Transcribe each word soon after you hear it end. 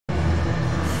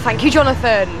Thank you,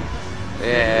 Jonathan.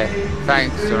 Yeah,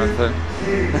 thanks, Jonathan.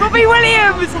 Robbie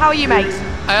Williams, how are you, mate?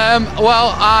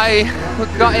 Well, I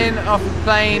got in off a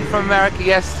plane from America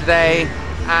yesterday,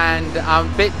 and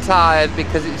I'm a bit tired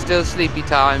because it's still sleepy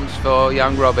times for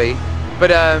young Robbie.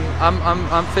 But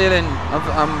I'm feeling,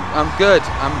 I'm good.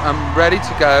 I'm ready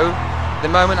to go. The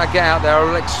moment I get out there,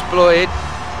 I'll exploit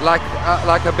like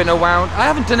I've been around. I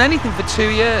haven't done anything for 2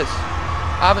 years.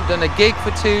 I haven't done a gig for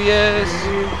 2 years.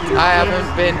 I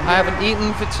haven't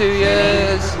eaten for 2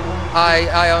 years.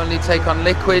 I only take on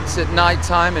liquids at night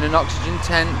time in an oxygen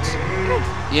tent. Good.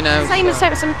 You know. Same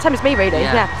as me, really.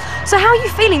 Yeah. So how are you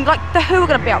feeling? Like the Who are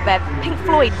going to be up there, Pink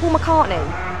Floyd, Paul McCartney,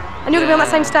 and you're going to be on that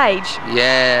same stage.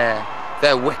 Yeah.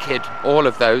 They're wicked, all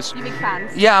of those. You big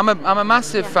fans? Yeah, I'm a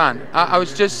massive fan. I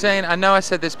was just saying, I know I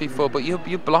said this before, but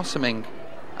you're blossoming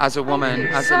as a woman,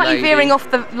 as a lady. Slightly veering off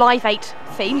the Live 8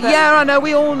 theme. But Yeah, I know.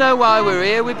 We all know why we're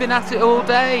here. We've been at it all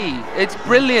day. It's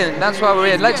brilliant. That's why we're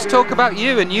here. Let's talk about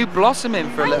you and you blossoming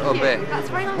for a little bit. That's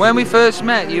very nice. When we first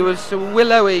met, you was a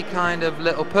willowy kind of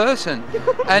little person,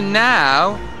 and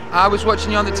now I was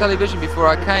watching you on the television before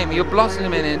I came. You're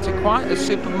blossoming into quite a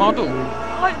supermodel.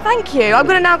 Oh, thank you. I'm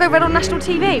going to now go red on national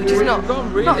TV, which is not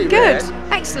really good.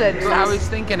 red. Excellent. Well, I was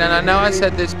thinking, and I know I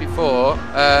said this before,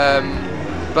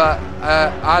 but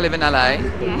I live in LA.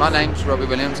 Yes. My name's Robbie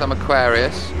Williams. I'm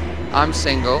Aquarius. I'm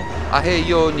single. I hear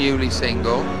you're newly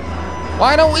single.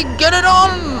 Why don't we get it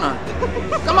on?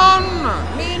 Come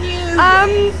on, me and you.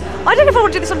 I don't know if I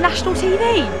want to do this on national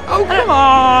TV. Oh, come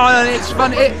on, it's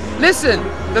fun. Listen,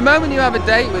 the moment you have a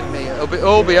date with me, it'll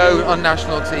all be on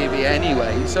national TV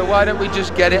anyway, so why don't we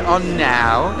just get it on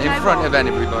now in front of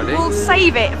everybody? We'll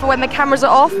save it for when the cameras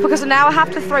are off, because now I have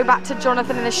to throw back to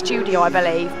Jonathan in the studio, I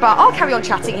believe. But I'll carry on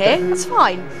chatting here, that's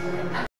fine.